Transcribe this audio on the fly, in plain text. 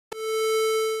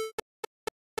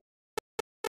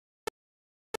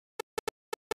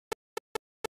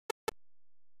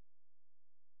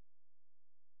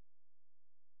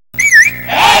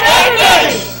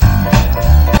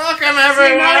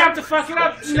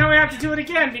Now we have to do it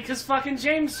again because fucking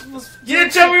James was... You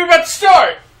didn't tell me we were about to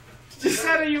start! You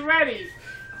said, are you ready?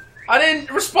 I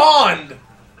didn't respond!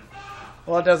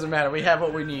 Well, it doesn't matter. We have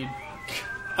what we need.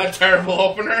 A terrible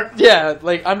opener? Yeah,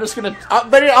 like, I'm just gonna...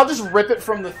 I'll just rip it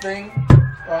from the thing.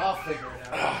 Or I'll figure it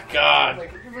out. Oh, God.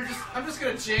 Like, I'm just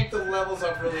gonna jank the levels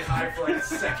up really high for like a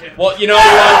second. Well, you know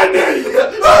what?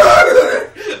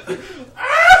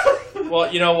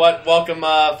 Well, you know what? Welcome,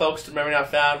 folks, to Memory Not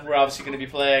Found. We're obviously going to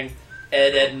be playing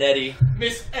Ed, Edd, and Eddy.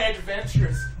 Miss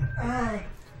Adventures. I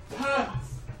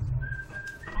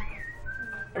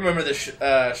remember this show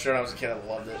when I was a kid. I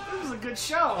loved it. It was a good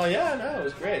show. Oh, yeah, no, it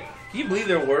was great. Can you believe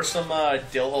there were some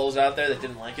dill holes out there that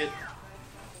didn't like it?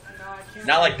 No, I can't.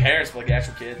 Not like parents, but like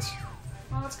actual kids.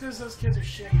 Well, that's because those kids are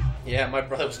shitty. Yeah, my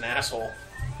brother was an asshole.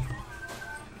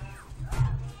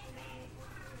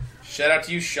 Shout out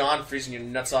to you, Sean, freezing your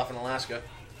nuts off in Alaska.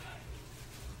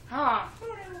 Huh.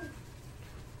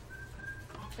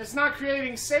 It's not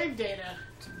creating save data.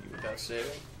 Continue without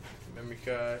saving. Memory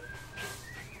card.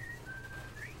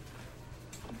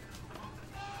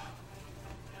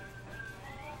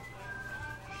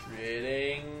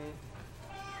 Creating.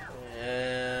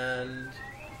 And...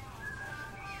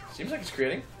 Seems like it's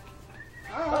creating.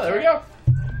 Oh, there we go.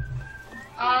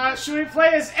 Should we play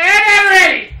as Ed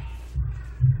already?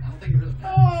 I don't think it really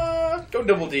matters. Go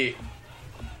Double D.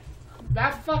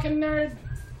 That fucking nerd.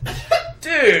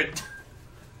 Dude!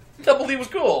 Double D was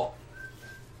cool.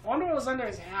 I wonder what was under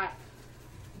his hat.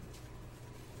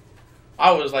 I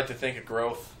always like to think of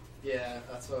growth. Yeah,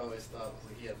 that's what I always thought. Was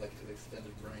like he had like an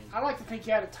extended brain. I like to think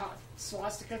he had a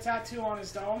swastika tattoo on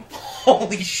his dome.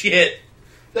 Holy shit.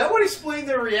 That would explain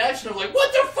their reaction of like,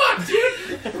 what the fuck,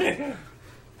 dude?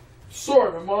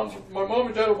 Sorry, my mom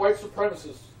and dad are white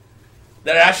supremacists.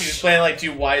 That actually explain like,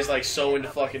 dude, why is like so into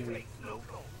fucking...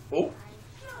 Oh?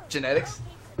 Genetics?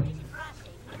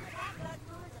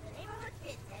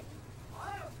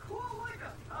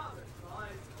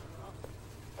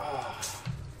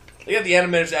 They got the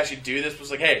animators to actually do this.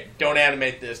 Was like, hey, don't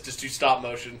animate this. Just do stop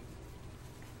motion.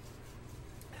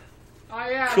 Oh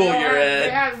yeah, Cool, they you're had, Ed. they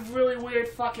had really weird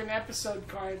fucking episode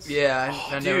cards. Yeah,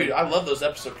 Oh, dude, I love those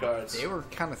episode cards. They were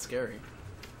kind of scary.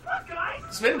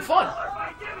 It's made them fun.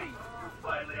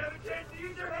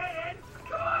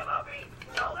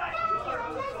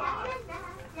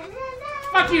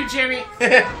 Fuck you, Jimmy.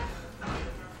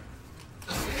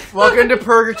 Welcome to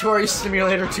Purgatory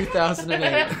Simulator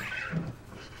 2008.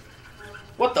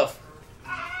 What the?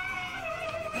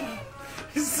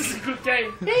 This is a good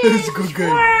game. It's a good game.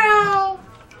 Wow.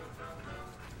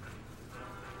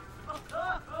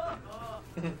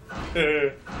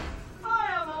 I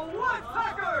am a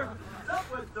woodpecker! Up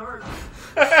with dirt.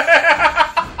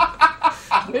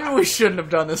 Maybe we shouldn't have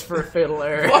done this for a fatal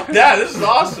error. Fuck that, this is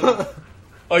awesome.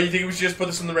 Oh, you think we should just put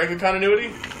this in the regular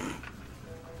continuity?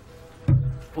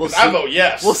 We'll I vote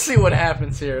yes. We'll see what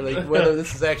happens here, like whether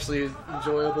this is actually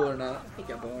enjoyable or not. Here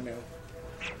you go, Bono.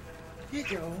 Here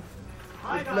you go.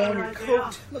 I got blown an your idea.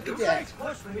 coat. Look at You that. guys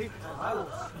push me, and I will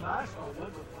smash a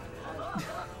wood with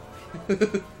my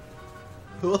head.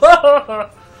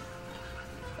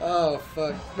 Oh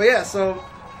fuck! But yeah, so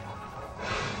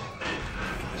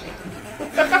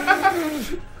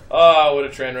Oh, what a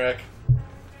train wreck.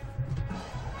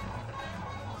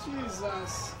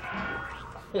 Jesus.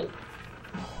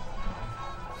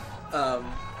 I'm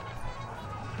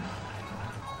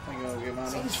gonna get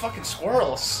What's all on these fucking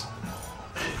squirrels?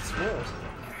 squirrels.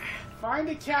 Find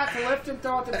a cat to lift and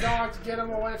throw at the dog to get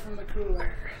him away from the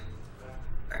cooler.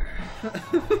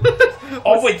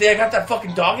 Oh wait, they got that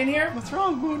fucking dog in here? What's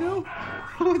wrong, Bono?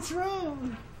 What's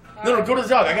wrong? No, go to the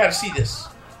dog. I gotta see this.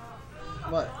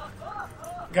 What?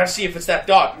 I gotta see if it's that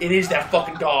dog. It is that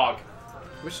fucking dog.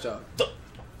 Which dog?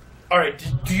 Alright,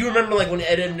 do you remember like when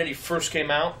Ed, Edd, and Eddy first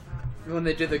came out? When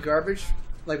they did the garbage,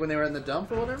 like when they were in the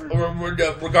dump or whatever.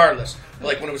 Regardless,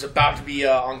 like when it was about to be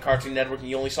on Cartoon Network and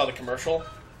you only saw the commercial.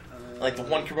 Like the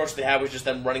one commercial they had was just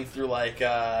them running through like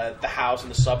the house in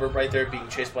the suburb right there, being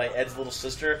chased by Ed's little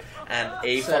sister and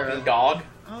a Sarah. fucking dog.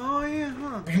 Oh yeah,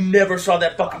 huh? You never saw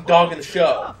that fucking dog in the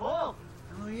show. Oh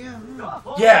yeah,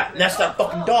 huh? Yeah, and that's that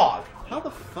fucking dog. How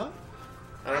the fuck?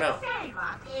 I don't know.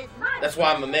 That's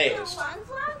why I'm amazed.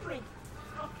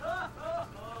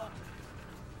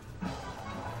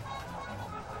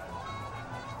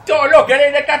 Oh look,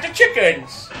 they got the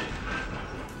chickens.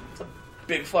 It's a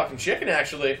big fucking chicken,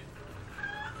 actually.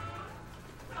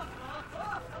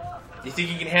 You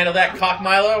think you can handle that cock,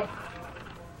 Milo?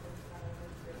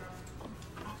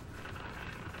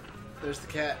 There's the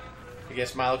cat. I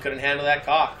guess Milo couldn't handle that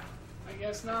cock. I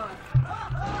guess not.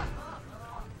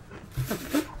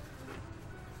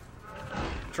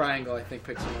 Triangle, I think,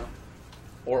 picks him up.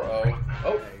 Or O.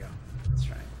 Oh. There you go. Let's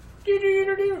try.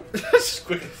 Do. Just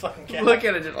quick fucking cat. Look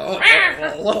at it. Just,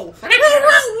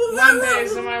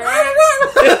 Mondays, am I right?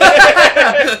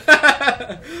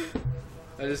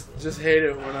 I just hate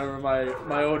it whenever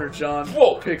my owner John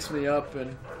Whoa. picks me up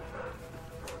and.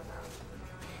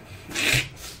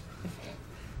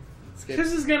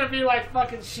 This is gonna be like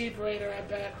fucking Sheep Raider, I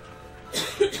bet.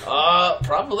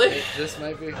 Probably. It just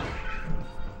might be.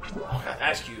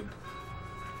 Ice Cube.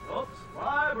 Oops,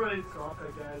 my brain stopped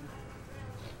again.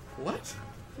 What?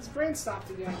 His brain stopped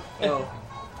again. Oh.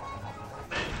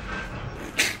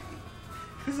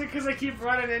 Is it because I keep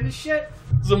running into shit?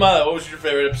 Zamala, what was your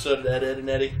favorite episode of Ed, Ed, and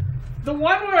Eddie? The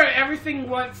one where everything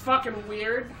went fucking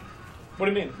weird. What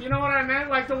do you mean? You know what I meant?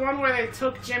 Like the one where they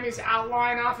took Jimmy's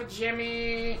outline off of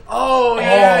Jimmy. Oh, And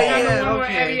yeah, the one where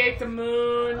okay. Eddie ate the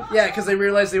moon. Yeah, because they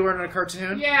realized they weren't in a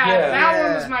cartoon. Yeah, Yeah. that one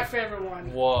Yeah. was my favorite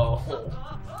one. Whoa.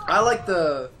 I like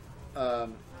the.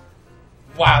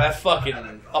 Wow, that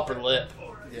fucking upper lip.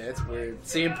 Yeah, it's weird.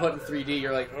 Seeing put in 3D,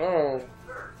 you're like, oh.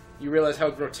 You realize how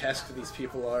grotesque these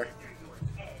people are. Violence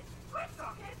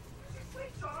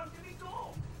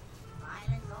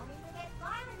only begets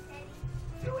violence,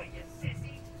 Eddie. Do it, you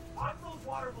sissy. Pop those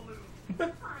water balloons.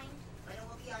 Fine, but it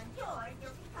will be on your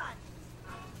guilty conscience.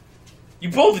 You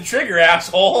pulled the trigger,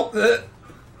 asshole.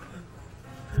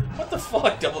 What the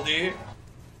fuck, Double D?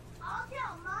 I'll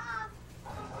tell Mom.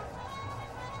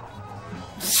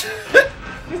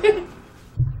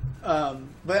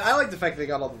 But I like the fact they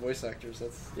got all the voice actors.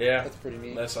 That's pretty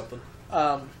neat. That's something.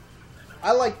 I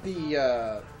like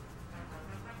the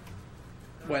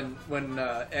when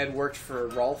Ed worked for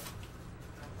Rolf.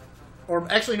 Or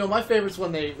actually, no. My favorite's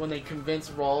when they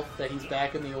convince Rolf that he's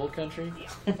back in the old country,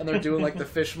 and they're doing like the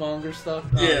fishmonger stuff.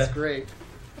 Oh, Yeah. it's great.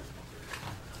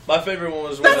 My favorite one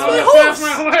was when That's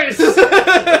my horse!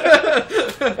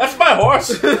 That's my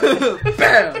horse.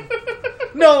 Bam!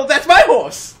 No, that's my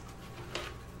horse.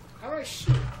 How do I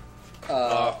shoot?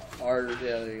 Yeah,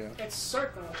 there you go. It's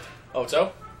circle. Oh,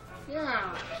 so?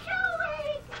 Yeah.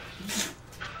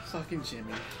 Fucking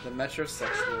Jimmy, the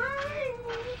metrosexual.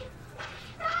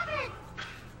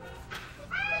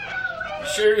 You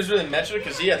sure he was really Metro?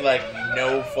 Because he had like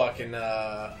no fucking.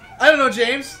 I don't know,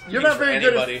 James. You're Means not for very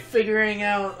good anybody. at figuring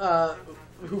out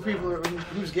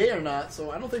who's gay or not.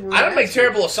 So I don't think we're. I gonna don't make ask you.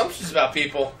 terrible assumptions about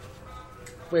people.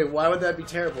 Wait, why would that be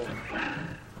terrible?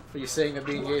 Are you saying that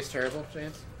being gay is terrible,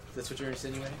 James? That's what you're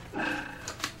insinuating?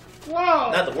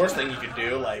 Whoa! Not the worst thing you could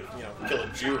do, like kill a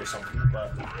Jew or something.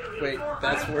 But Wait,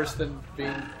 that's worse than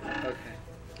being. Okay.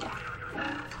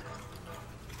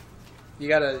 You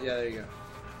gotta. Yeah, there you go.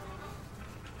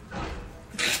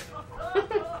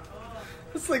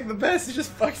 It's like the best. He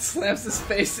just fucking slams his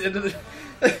face into the.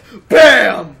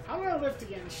 BAM! How do I lift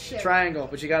again? Shit. Triangle,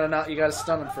 but you gotta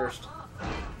stun him first.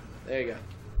 There you go.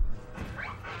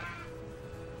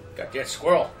 got that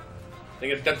squirrel. They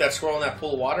gonna dump that squirrel in that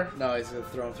pool of water? No, he's gonna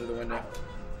throw him through the window.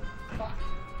 Fuck.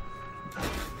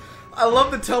 I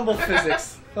love the tumble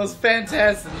physics. That was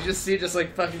fantastic. You just see it just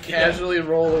like fucking casually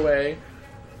roll away.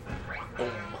 Boom.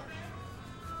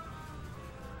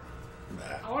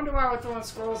 I wonder why we're throwing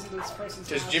squirrels into this person's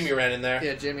Just house. Jimmy ran in there.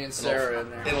 Yeah, Jimmy and Sarah in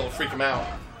there. It'll freak him out.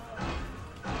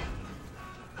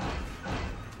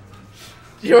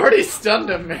 You already stunned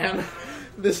him, man. At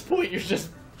this point, you're just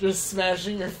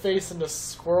smashing your face into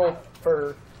squirrel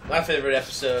fur. My favorite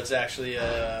episode's actually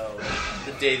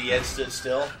the day the Ed stood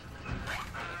still.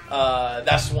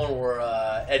 That's the one where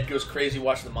Ed goes crazy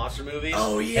watching the monster movies.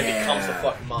 Oh, yeah. And becomes the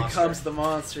fucking monster. Becomes the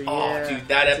monster, Oh, yeah. dude,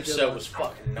 that That's a good episode one. was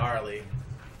fucking gnarly.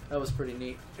 That was pretty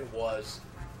neat. It was.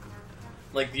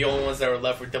 Like, the only ones that were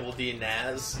left were Double D and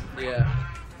Naz. Yeah.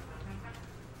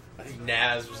 I think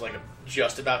Naz was, like,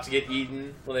 just about to get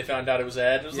eaten when they found out it was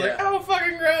Ed. It was like, Yeah. oh,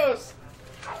 fucking gross.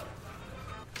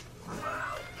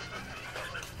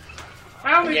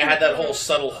 I only And you had that whole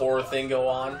subtle horror thing go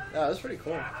on. Yeah, that's pretty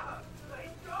cool.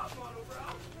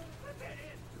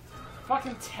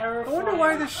 fucking I terrifying. wonder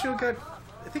why this show got...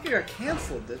 I think it got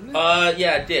canceled, didn't it?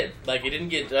 Yeah, it did. Like, it didn't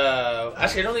get,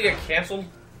 actually, I don't think it got canceled.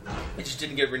 It just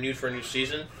didn't get renewed for a new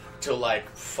season till, like,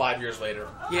 5 years later.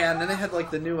 Yeah, and then they had,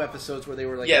 like, the new episodes where they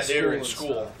were, like, Yeah, in they were in and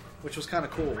school. stuff, which was kind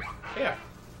of cool. Yeah.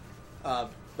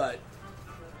 But...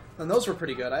 And those were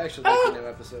pretty good. I actually liked the new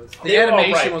episodes. The They were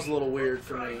animation alright. was a little weird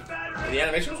for me. The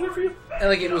animation was weird for you? And,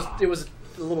 like, it was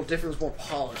a little different. It was more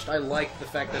polished. I liked the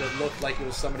fact that it looked like it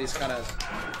was somebody's kind of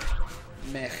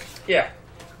meh. Yeah.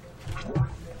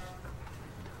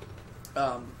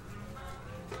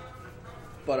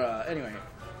 Anyway.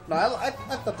 No, I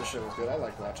thought the show was good. I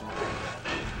liked watching it.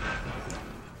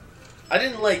 I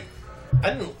didn't like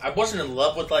I wasn't in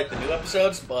love with like the new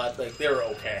episodes, but like they were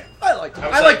okay. I liked it. I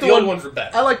was I like, like the the old one. ones were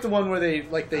better. I like the one where they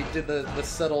did the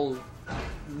subtle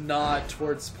nod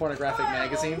towards pornographic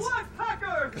magazines.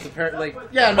 Because apparently,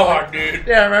 yeah, no, Oh, dude.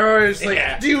 yeah. Remember, it was like,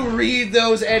 Yeah. "Do you read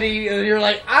those, Eddie?" And you're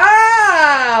like,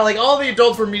 "Ah!" Like all the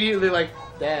adults were immediately like,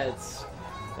 "That's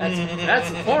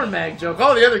a porn mag joke."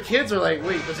 All the other kids are like,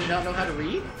 "Wait, does he not know how to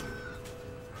read?"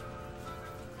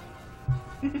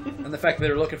 And the fact that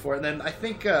they were looking for it, and then I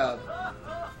think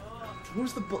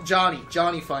who's the Johnny?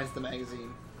 Johnny finds the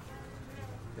magazine.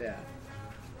 Yeah.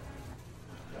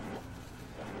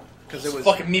 Because it was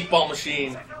fucking meatball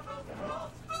machine.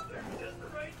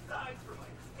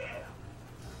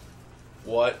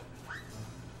 What?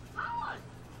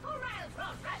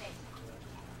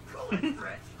 We're just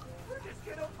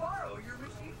gonna borrow your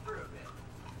machine for a bit.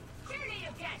 Surely you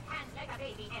can't hand like a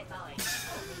baby head boy.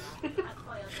 A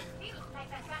coiled feet like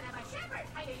the son of a shepherd.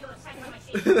 How do you use such a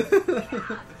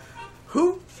machine?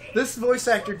 who? This voice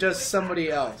actor does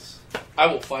somebody else. I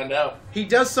will find out. He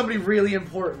does somebody really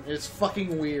important. It's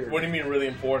fucking weird. What do you mean really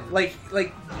important? Like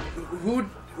who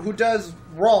does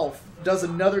Rolf does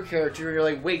another character? You're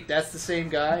like, wait, that's the same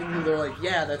guy? And they're like,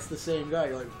 yeah, that's the same guy.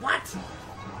 You're like, what?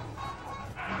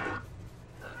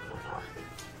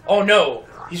 Oh no!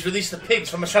 He's released the pigs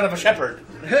from a son of a shepherd.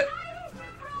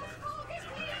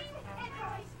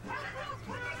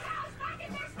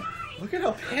 Look at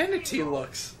how panicky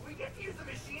looks. We get to use the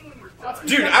machine when we're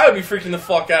Dude, I would be freaking the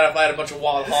fuck out if I had a bunch of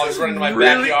wild hogs running into my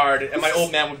really- backyard and my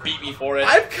old man would beat me for it.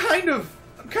 I'm kind of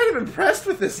impressed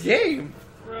with this game.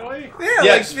 Really? Yeah,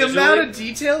 Yeah, like just the amount visually. of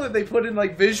detail that they put in,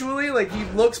 like visually, like he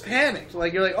looks panicked.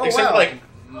 Like you're like, oh Except wow. like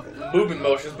movement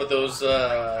motions, but those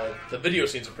the video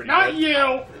scenes are pretty Not good.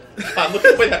 you. God, look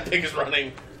at the way that pig is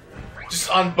running, just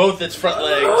on both its front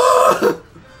legs.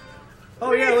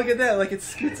 Oh yeah, look at that! Like it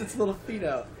scoots its little feet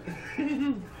out.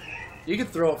 You can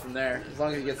throw it from there as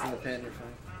long as it gets in the pin. You're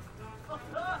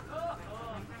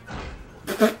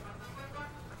fine.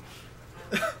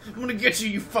 I'm gonna get you,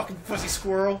 you fucking fuzzy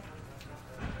squirrel.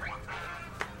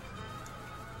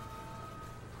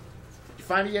 You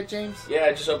find it yet, James? Yeah,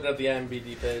 I just opened up the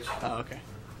IMDb page. Oh, okay.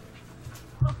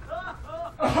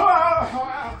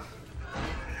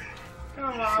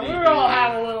 Come on, we all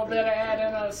have a little bit of Ed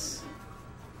in us.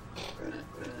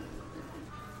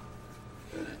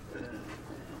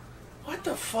 What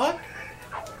the fuck?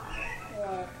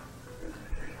 Uh,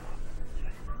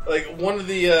 Like one of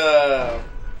the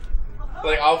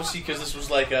like obviously because this was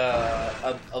like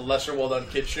a lesser well done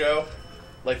kids show.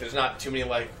 Like there's not too many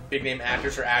like big name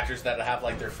actors or actors that have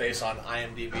like their face on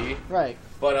IMDb. Right.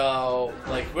 But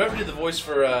like whoever did the voice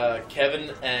for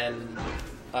Kevin and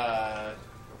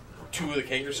two of the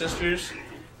Kangaroo sisters,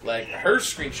 like her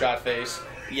screenshot face,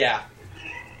 yeah,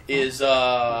 is one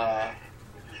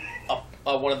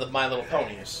of the My Little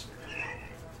Ponies.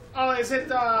 oh, is it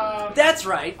That's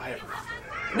right. I have,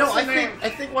 No, What's I the think name? I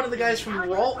think one of the guys from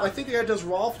Rolf. I think the guy who does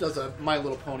Rolf does a My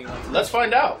Little Pony one. let's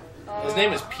find out. His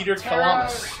name is Peter Tara,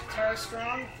 Kalamas. Tara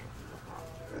Strong?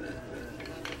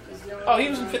 Is the only Oh, one he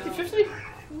was in I know. 50-50?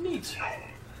 Neat.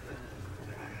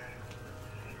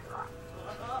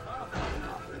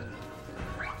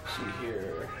 See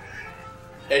here.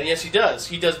 And yes, he does.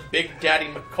 He does Big Daddy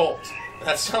McColt.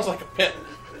 That sounds like a pimp.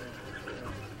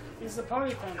 He's the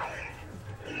pony pimp.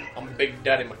 I'm Big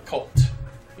Daddy McColt.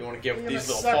 You want to give You're these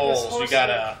gonna little suck this foals, you horse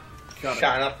gotta Got it.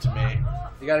 shine up to me.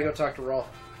 You gotta go talk to Rolf.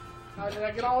 How did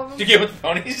I get all of them? Did you get with the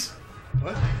ponies?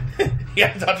 What? You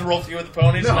got to talk to Rolf you with the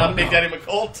ponies, No, not Big no. Daddy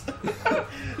McColt.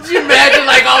 Could you imagine,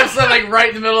 like all of a sudden, like right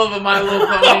in the middle of a My Little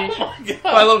Pony, Oh my God.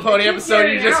 My Little Pony episode,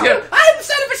 you just get, I'm the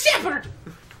son of a shepherd.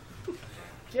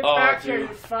 Get Oh, back here, dude.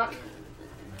 you fuck.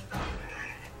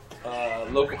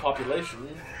 Local population.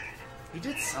 He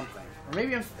did something, or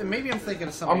maybe I'm thinking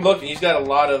of something. I'm looking. He's got a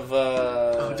lot of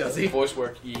does he? voice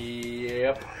work.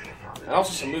 Yep, and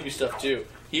also some movie stuff too.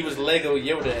 He was Lego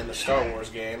Yoda in the Star Wars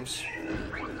games,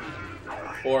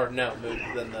 or no,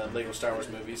 than the Lego Star Wars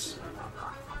movies.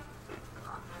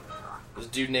 This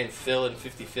dude named Phil in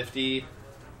 50-50.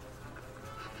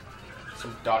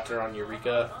 Some doctor on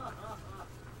Eureka.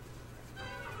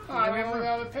 Oh, I didn't know where the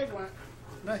other pig went.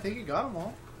 No, I think you got them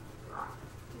all.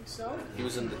 Think so? He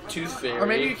was in the Tooth Fairy. Or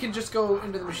maybe you can just go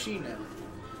into the machine now.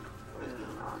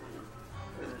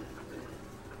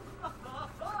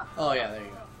 Oh yeah, there you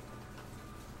go.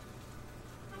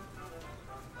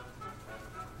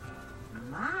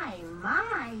 My,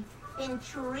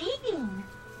 intriguing.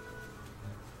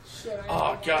 Shit, I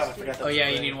Oh didn't God, I know forgot that. Oh yeah,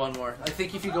 you thing. need one more. I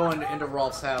think if you go into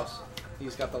Rolf's house,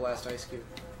 he's got the last ice cube.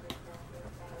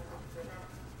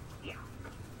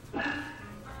 No,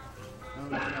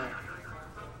 no, no.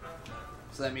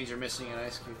 So that means you're missing an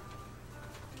ice cube.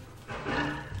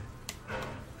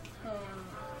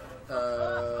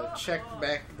 Check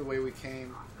back the way we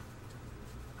came.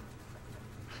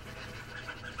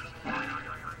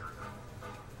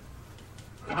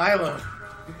 Milo.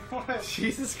 What?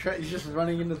 Jesus Christ, you're just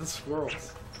running into the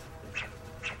squirrels.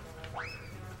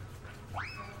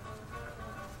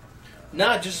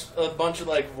 Not just a bunch of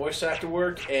like voice actor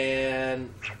work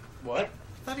and what? I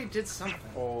thought he did something.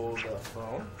 Hold the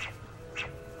phone.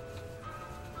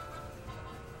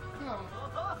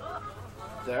 Oh.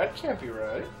 That can't be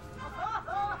right.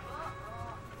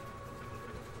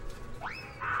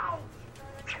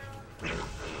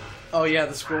 Oh yeah,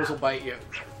 the squirrels will bite you.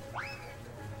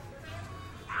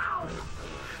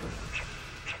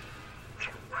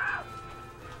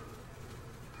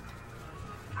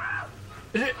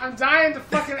 I'm dying to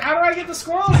fucking. How do I get the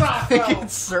squirrels off? I think Though?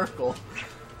 it's circle.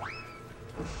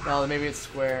 Oh, maybe it's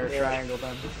square or triangle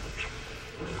then.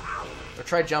 Or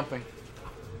try jumping.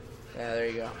 Yeah, there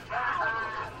you go.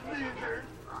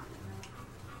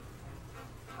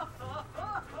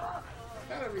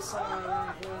 Gotta be someone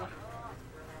around here.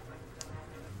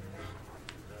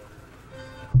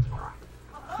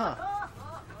 Huh.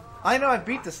 I know I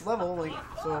beat this level, like,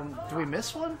 so do we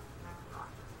miss one?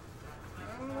 I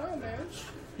don't know, man.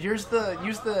 Use the...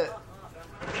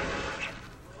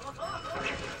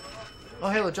 Oh,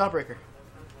 hello, Jawbreaker.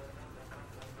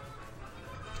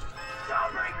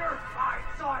 Jawbreaker! I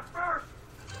saw it first!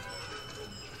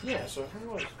 Yeah, so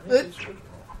how was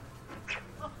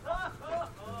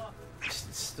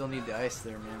Still need the ice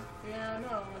there, man. Yeah, I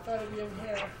know. I thought it'd be in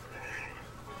here.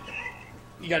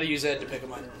 You gotta use Ed to pick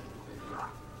him up.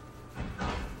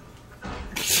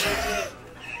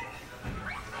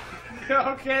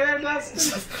 Okay, there,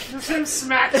 just him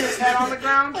smacking his head on the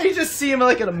ground. You just see him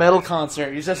like at a metal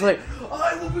concert. He's just like,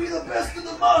 I will be the best in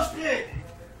the mosh pit!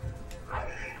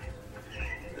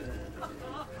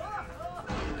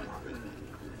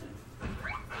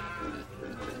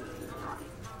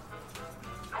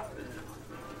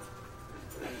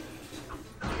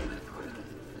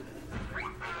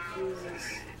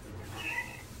 Jesus.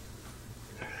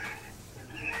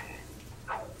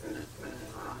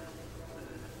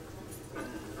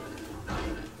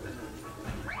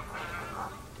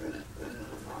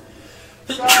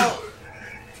 So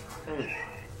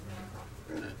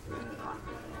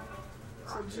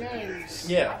James.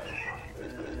 Yeah.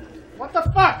 What the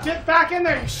fuck? Get back in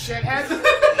there, you shithead!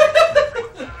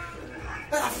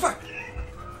 Fuck.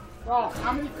 Oh,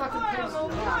 how many fucking pigs do you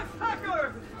have?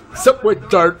 Pecker! Subway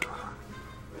Dart.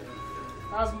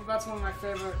 That's one of my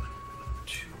favorite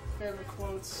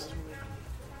quotes.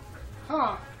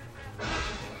 Huh.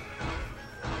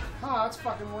 Huh, that's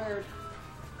fucking weird.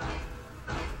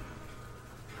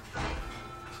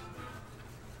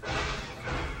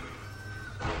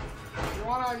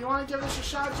 You wanna give this a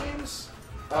shot, James?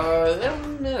 I'm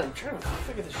trying to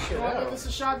figure this shit You wanna give out. this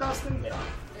a shot, Dustin? Yeah.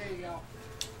 There you go.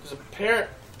 Because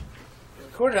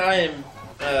according to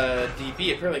IMDb,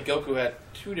 apparently Goku had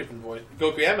two different voice.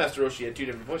 Goku and Master Roshi had two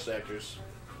different voice actors.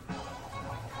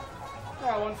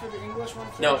 Yeah, one for the English, one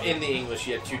for No, the... in the English,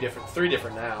 you had three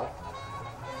different now.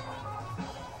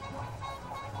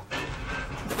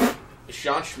 Is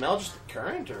Sean Schmel just the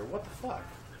current, or what the fuck?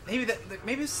 Maybe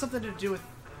it's something to do with...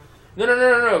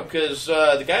 No, because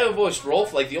the guy who voiced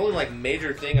Rolf, like, the only, like,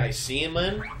 major thing I see him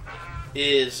in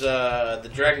is the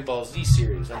Dragon Ball Z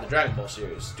series and the Dragon Ball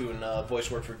series, doing voice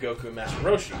work for Goku and Master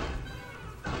Roshi.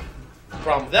 The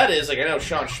problem with that is, like, I know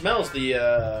Sean Schmel's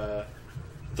the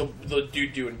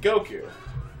dude doing Goku.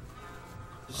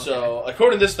 So,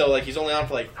 according to this, though, like, he's only on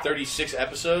for, like, 36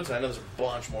 episodes, and I know there's a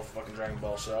bunch more for fucking Dragon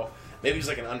Ball, so maybe he's,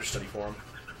 like, an understudy for him.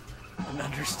 An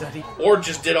understudy? Or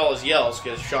just did all his yells,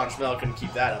 because Sean Schmel couldn't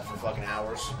keep that up for fucking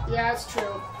hours. Yeah, it's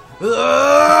true.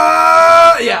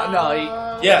 Yeah, no,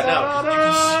 Yeah, no.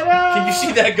 Can you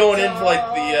see that going in for, like,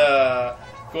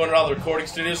 going to all the recording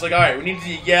studios? Like, alright, we need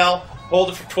you to yell, hold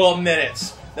it for 12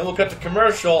 minutes. Then we'll cut to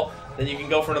commercial, then you can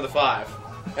go for another 5.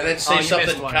 And then say you something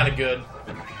missed one. kind of good.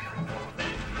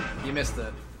 You missed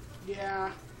it.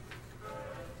 Yeah.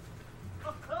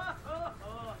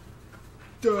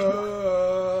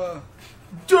 Duh.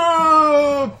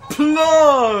 Duh.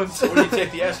 Plant. So where do you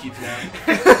take the S cubes now?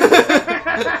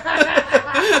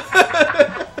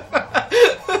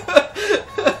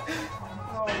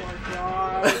 Oh my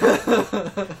god.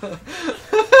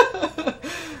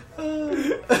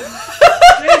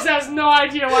 James has no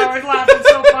idea why we're laughing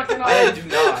so fucking I hard. do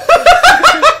not.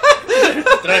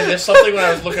 Did I miss something when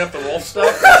I was looking up the Wolf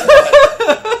stuff?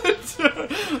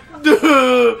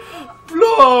 Duh.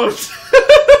 Plant.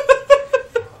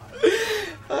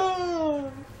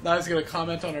 Now he's gonna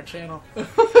comment on our channel.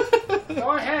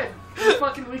 Go ahead.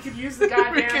 We could use the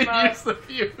goddamn. We could use the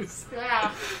views.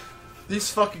 Yeah. These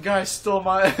fucking guys stole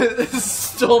my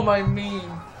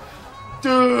meme.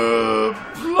 Dude,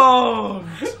 blonde.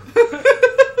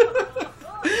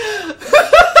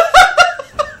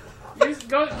 Just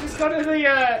go to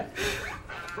the.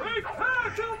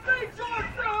 Prepare to meet your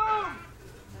doom!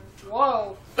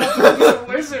 Whoa, he's a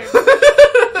wizard.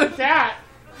 Look at that.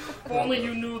 If only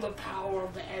you knew the power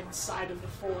of the Ed side of the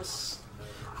Force.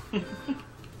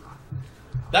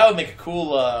 That would make a cool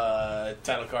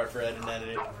title card for Ed and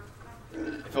Eddie.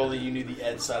 If only you knew the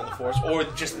Ed side of the Force, or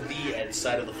just the Ed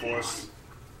side of the Force.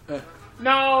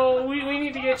 No, we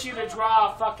need to get you to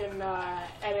draw a fucking Ed,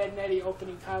 and Eddie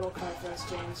opening title card for us,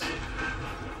 James.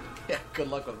 Yeah, good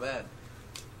luck with that.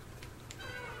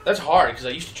 That's hard because I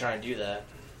used to try and do that.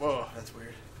 Whoa, that's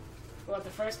weird. What, the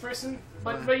first person?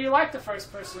 But you like the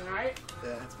first person, right?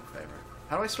 Yeah, that's my favorite.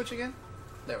 How do I switch again?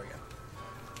 There we go.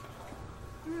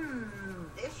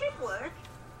 This should work.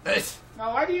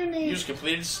 Now, why do you You need just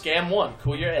completed Scam 1.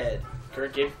 Cool your Ed.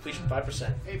 Current game completion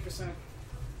 5%. 8%?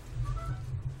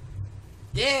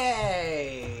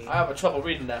 Yay! I have trouble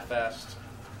reading that fast.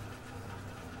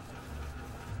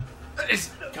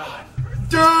 God,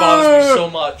 Dude! bothers me so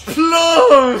much.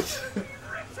 Plus!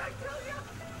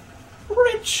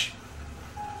 Rich.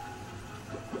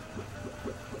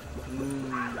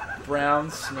 Brown Oh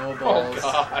snowballs.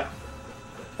 God,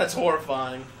 that's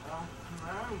horrifying.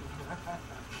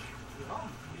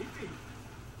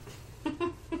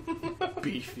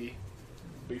 Beefy.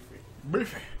 Beefy.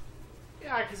 Beefy.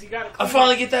 Yeah, because you got to. I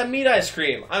finally get that meat ice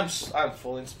cream. I'm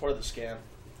fully in support of the scam.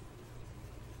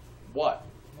 What?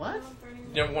 What?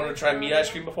 You never wanted to try meat ice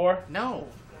cream before? No.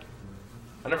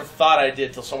 I never thought I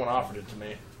did till someone offered it to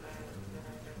me.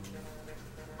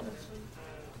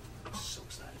 I'm so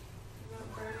excited.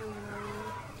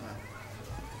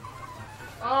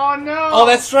 Oh no! Oh,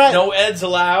 that's right. No Eds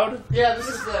allowed. Yeah, this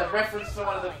is the reference to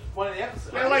one of the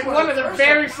episodes. Yeah, like one of the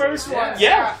very first ones.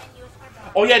 Yeah.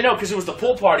 Oh yeah, no, because it was the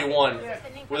pool party one Yeah.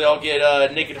 where they all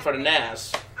get naked in front of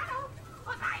Naz.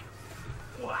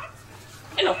 What?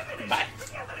 Hello. Bye. You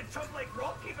can't let a chump like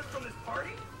Rolf keep us from this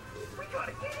party. We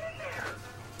gotta get in there.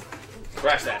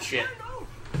 Crash that shit. No.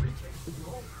 We can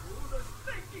go through the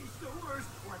stinky sewers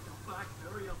like the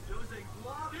bacteria using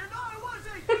blood. You know it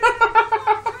wasn't.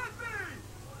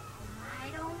 I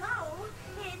don't know.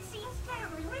 It seems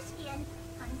terribly risky and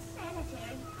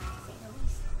unsanitary, to say the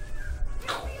least.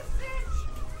 Give me a cinch.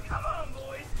 Come on,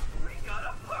 boys. We got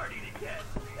a party to get.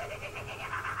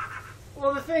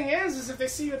 Well, the thing is if they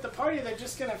see you at the party, they're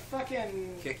just gonna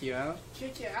fucking Kick you out?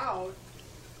 kick you out.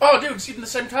 Oh, dude, it's even the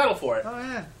same title for it. Oh,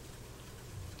 yeah.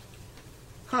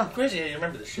 Crazy, I didn't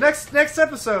remember this shit. Next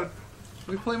episode,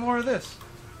 we play more of this.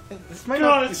 This might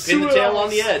God, not. it's Pin the two tail of on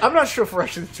the us. edge. I'm not sure if we're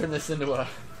actually gonna turn this into a.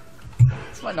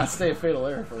 This might not stay a fatal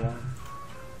error for long.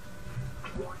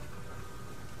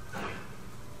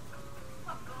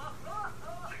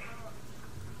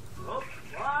 Oh,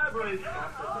 library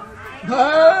stuff.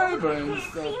 Hi, brain It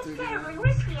stuff seems together. terribly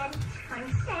risky and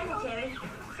unsanitary, to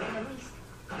say the least.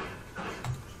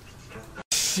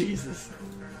 Jesus.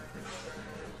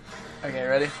 Okay,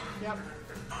 ready? Yep.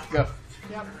 Go.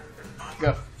 Yep.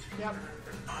 Go. Yep.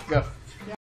 Go.